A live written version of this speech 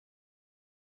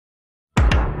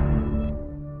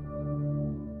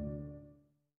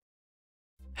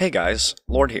Hey guys,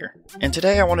 Lord here, and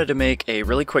today I wanted to make a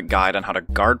really quick guide on how to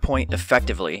guard point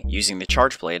effectively using the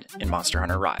Charge Blade in Monster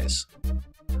Hunter Rise.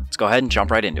 Let's go ahead and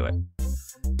jump right into it.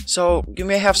 So, you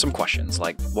may have some questions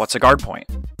like, what's a guard point?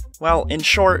 Well, in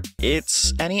short,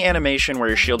 it's any animation where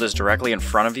your shield is directly in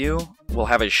front of you will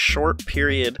have a short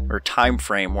period or time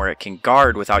frame where it can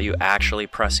guard without you actually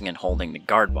pressing and holding the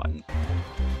guard button.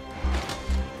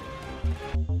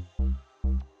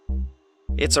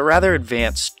 It's a rather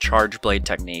advanced charge blade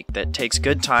technique that takes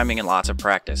good timing and lots of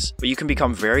practice, but you can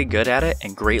become very good at it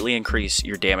and greatly increase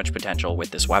your damage potential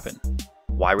with this weapon.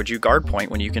 Why would you guard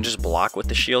point when you can just block with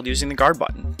the shield using the guard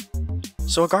button?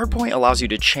 So a guard point allows you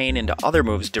to chain into other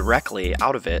moves directly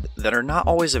out of it that are not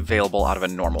always available out of a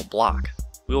normal block.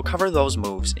 We will cover those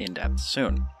moves in depth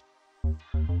soon.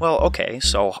 Well, okay,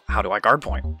 so how do I guard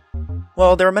point?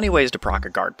 Well, there are many ways to proc a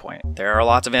guard point. There are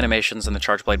lots of animations in the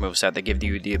Charge Blade moveset that give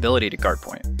you the ability to guard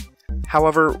point.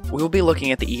 However, we will be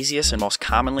looking at the easiest and most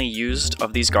commonly used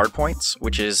of these guard points,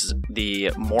 which is the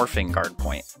morphing guard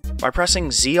point. By pressing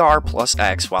ZR plus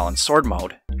X while in sword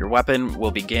mode, your weapon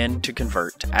will begin to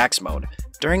convert to axe mode.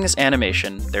 During this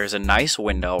animation, there's a nice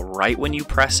window right when you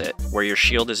press it where your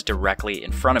shield is directly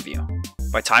in front of you.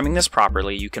 By timing this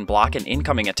properly, you can block an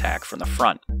incoming attack from the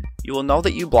front. You will know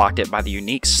that you blocked it by the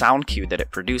unique sound cue that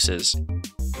it produces.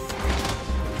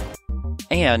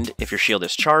 And if your shield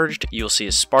is charged, you'll see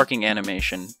a sparking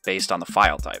animation based on the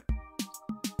file type.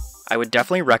 I would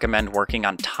definitely recommend working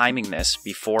on timing this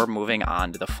before moving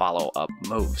on to the follow-up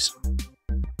moves.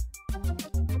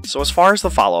 So as far as the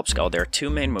follow-ups go, there are two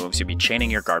main moves you'll be chaining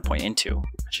your guard point into,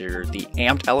 which are the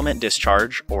Amped Element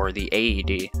Discharge, or the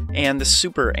AED, and the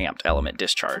Super Amped Element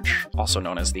Discharge, also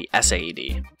known as the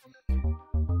SAED.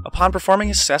 Upon performing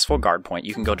a successful guard point,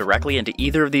 you can go directly into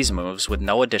either of these moves with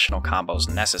no additional combos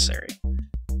necessary.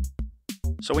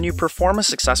 So when you perform a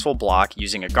successful block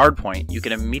using a guard point, you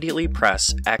can immediately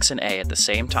press X and A at the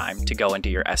same time to go into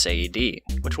your SAED,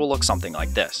 which will look something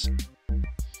like this.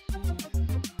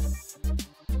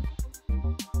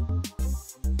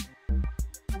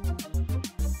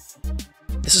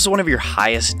 This is one of your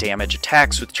highest damage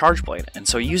attacks with Charge Blade, and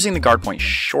so using the guard point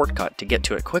shortcut to get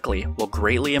to it quickly will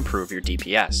greatly improve your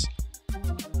DPS.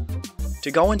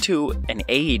 To go into an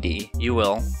AED, you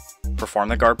will perform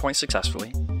the guard point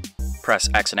successfully, press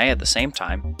X and A at the same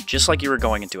time, just like you were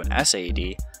going into an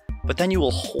SAED, but then you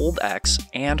will hold X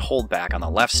and hold back on the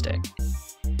left stick.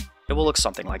 It will look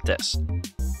something like this.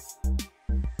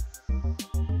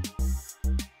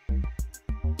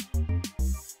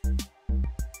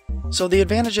 So the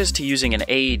advantages to using an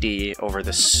AED over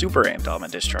the Super Amped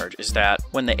Element Discharge is that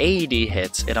when the AED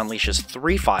hits, it unleashes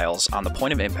 3 files on the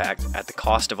point of impact at the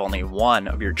cost of only 1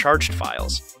 of your charged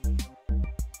files.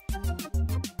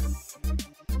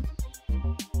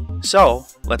 So,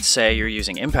 let's say you're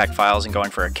using impact files and going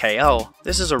for a KO,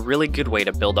 this is a really good way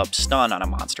to build up stun on a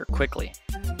monster quickly.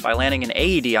 By landing an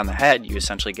AED on the head, you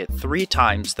essentially get 3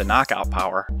 times the knockout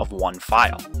power of 1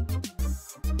 file.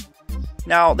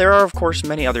 Now, there are of course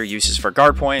many other uses for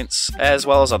guard points, as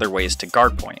well as other ways to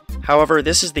guard point. However,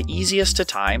 this is the easiest to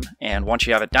time, and once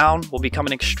you have it down, will become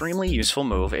an extremely useful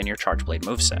move in your Charge Blade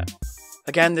moveset.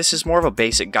 Again, this is more of a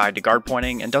basic guide to guard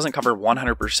pointing and doesn't cover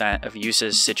 100% of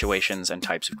uses, situations, and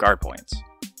types of guard points.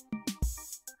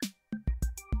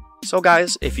 So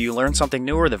guys, if you learned something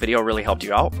new or the video really helped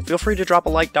you out, feel free to drop a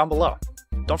like down below.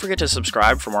 Don't forget to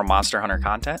subscribe for more Monster Hunter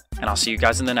content, and I'll see you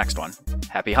guys in the next one.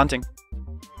 Happy hunting!